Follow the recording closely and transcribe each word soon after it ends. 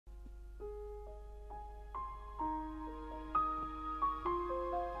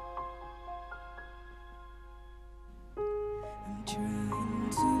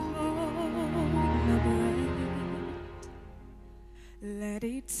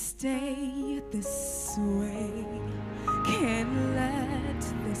stay this way. Can't let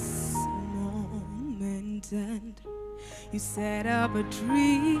this moment end. You set up a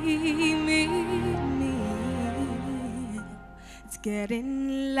dream in me. It's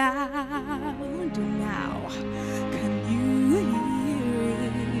getting louder now. Can you hear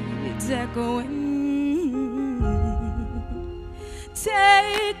it echoing?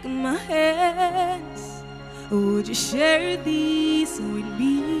 Take my hands. Would you share these with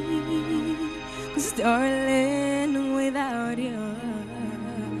me? 'Cause darling, without you,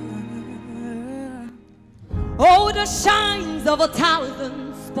 oh, the shines of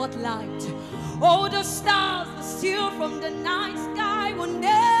 1,000 spotlight, oh, the stars that steal from the night sky will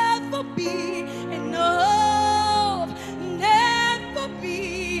never be enough, never be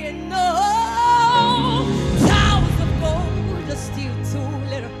enough. Towers of gold are still too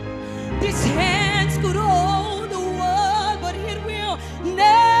little. These hands could hold the world, but it will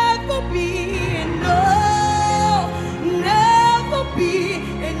never be enough, never be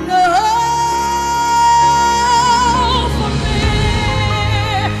enough.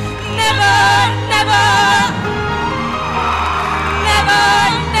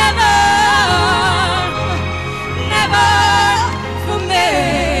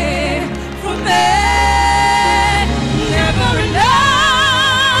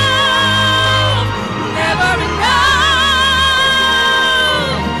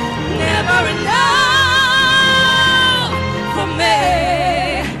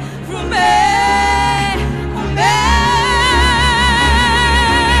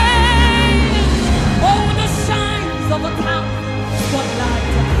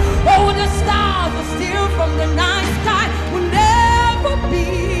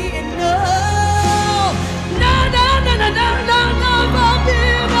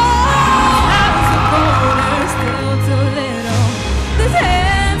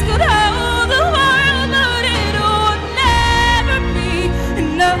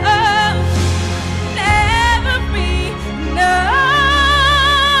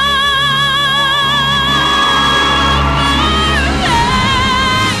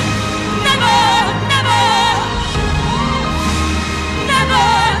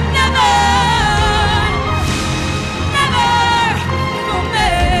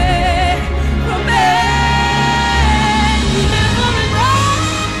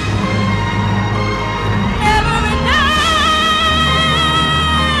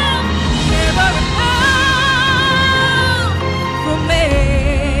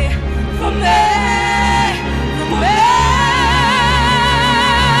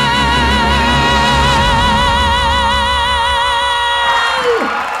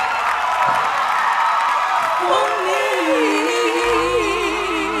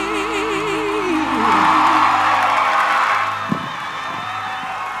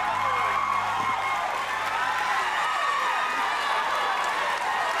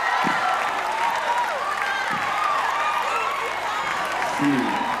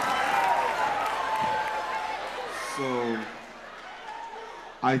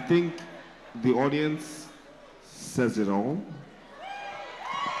 I think the audience says it all.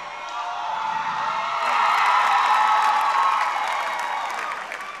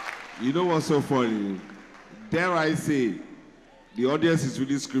 You know what's so funny? Dare I say, the audience is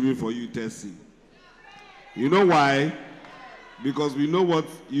really screaming for you, Tessie. You know why? Because we know what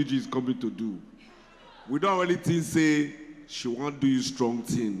Ugee is coming to do. We don't really think say she won't do you strong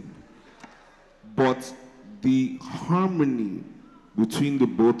thing. But the harmony between the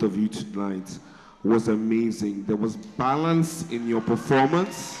both of you tonight was amazing. There was balance in your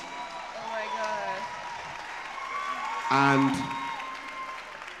performance. Oh my God.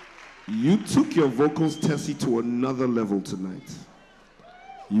 And you took your vocals, Tessie, to another level tonight.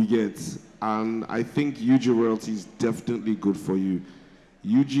 You get, and I think Ugee royalty is definitely good for you.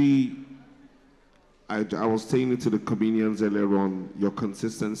 Ugee, I was saying it to the comedians earlier on, your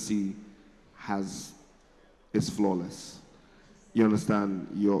consistency is flawless. You understand?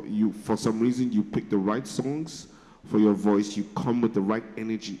 You for some reason you pick the right songs for your voice. You come with the right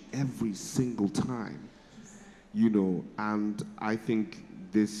energy every single time. You know, and I think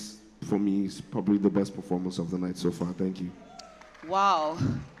this, for me, is probably the best performance of the night so far. Thank you. Wow.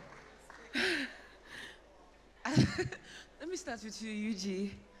 Let me start with you,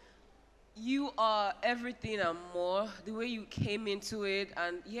 Ugee. You are everything and more. The way you came into it,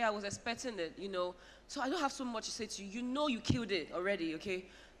 and yeah, I was expecting it, you know. So I don't have so much to say to you. You know you killed it already, okay?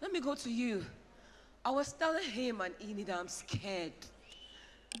 Let me go to you. I was telling him and Eni that I'm scared.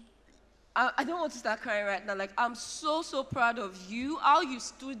 I don't want to start crying right now. Like, I'm so, so proud of you, how you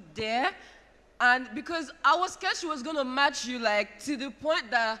stood there And because I was scared she was going to match you, like, to the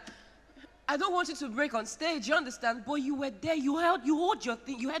point that I don't want you to break on stage, you understand? But you were there, you held your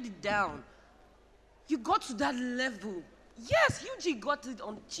thing, you had it down. You got to that level. Yes, Ugee got it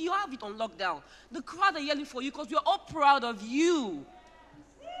on, you have it on lockdown. The crowd are yelling for you because we're all proud of you.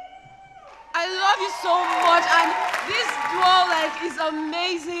 I love you so much, and this duo, like, is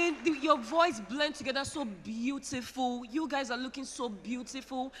amazing. Your voice blends together so beautiful. You guys are looking so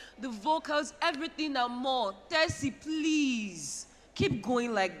beautiful. The vocals, everything and more. Tessie, please, keep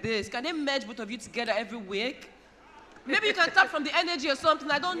going like this. Can they merge both of you together every week? Maybe you can tap from the energy or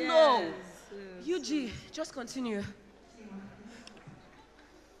something, I don't know. Ugee, just continue.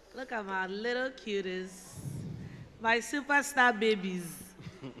 Look at my little cuties, my superstar babies.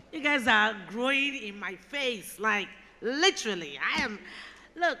 You guys are growing in my face, like literally. I am.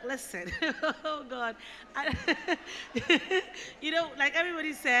 Look, listen. Oh God. You know, like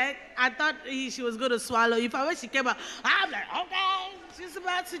everybody said, I thought she was going to swallow. If I when she came out, I'm like, okay, she's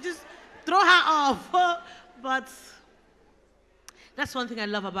about to just throw her off. But that's one thing I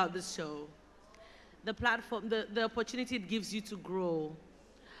love about this show. The platform, the opportunity it gives you to grow.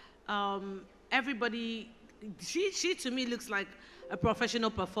 Everybody, she to me looks like a professional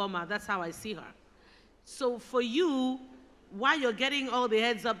performer. That's how I see her. So for you, why you're getting all the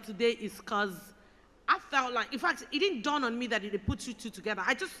heads up today is because I felt like, in fact, it didn't dawn on me that it put you two together.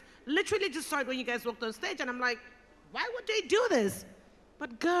 I just literally just saw it when you guys walked on stage, and I'm like, why would they do this?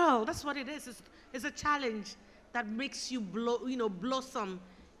 But girl, that's what it is. It's a challenge that makes you blossom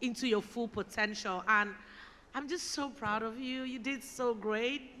into your full potential. And I'm just so proud of you. You did so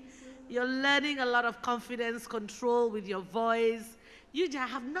great. You're learning a lot of confidence, control with your voice. I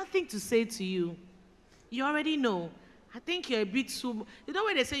have nothing to say to you. You already know. I think you're a bit too... You know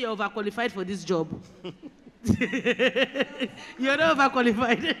when they say you're overqualified for this job? You're not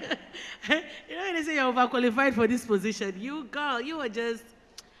overqualified. You know when they say you're overqualified for this position? You, girl, you are just...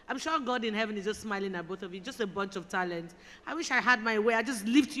 I'm sure God in heaven is just smiling at both of you. Just a bunch of talent. I wish I had my way. I just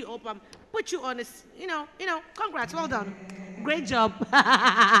lift you up and put you on this... congrats. Well done. Great job.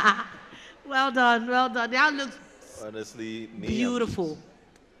 Well done, well done. They all look honestly beautiful.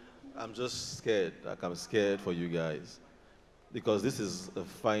 I'm just scared. Like, I'm scared for you guys. Because this is a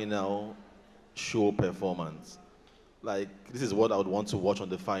final show performance. Like, this is what I would want to watch on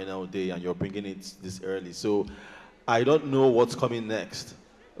the final day, and you're bringing it this early. So I don't know what's coming next.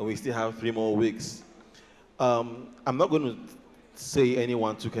 And we still have 3 more weeks. I'm not going to say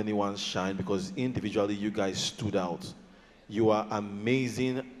anyone took anyone's shine, because individually you guys stood out. You are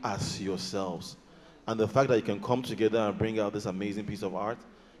amazing as yourselves. And the fact that you can come together and bring out this amazing piece of art,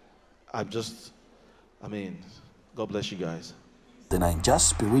 God bless you guys. The Ninja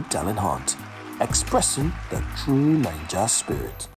Spirit Talent Hunt, expressing the true Ninja spirit.